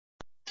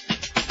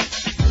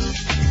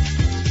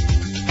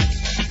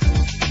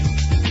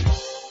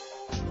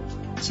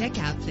Check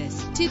out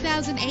this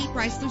 2008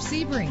 Chrysler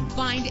Sebring.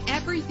 Find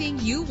everything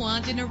you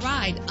want in a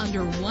ride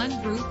under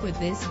one roof with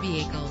this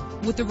vehicle.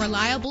 With a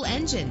reliable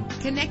engine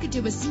connected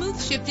to a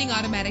smooth shifting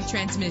automatic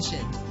transmission,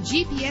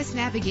 GPS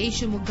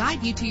navigation will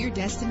guide you to your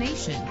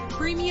destination.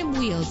 Premium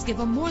wheels give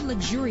a more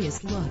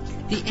luxurious look.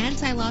 The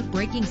anti-lock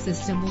braking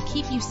system will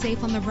keep you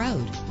safe on the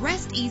road.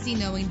 Rest easy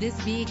knowing this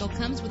vehicle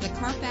comes with a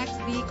Carfax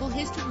Vehicle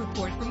History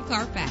Report from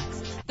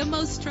Carfax, the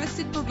most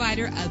trusted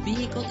provider of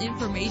vehicle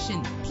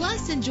information.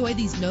 Plus, enjoy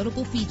these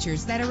notable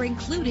features that are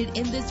included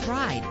in this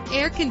ride: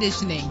 air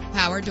conditioning,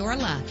 power door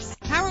locks,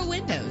 power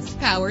windows,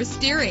 power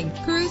steering,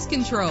 cruise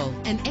control,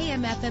 an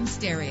AM/FM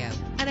stereo,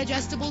 an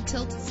adjustable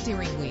tilt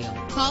steering wheel.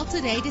 Call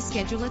today to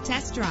schedule a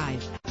test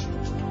drive.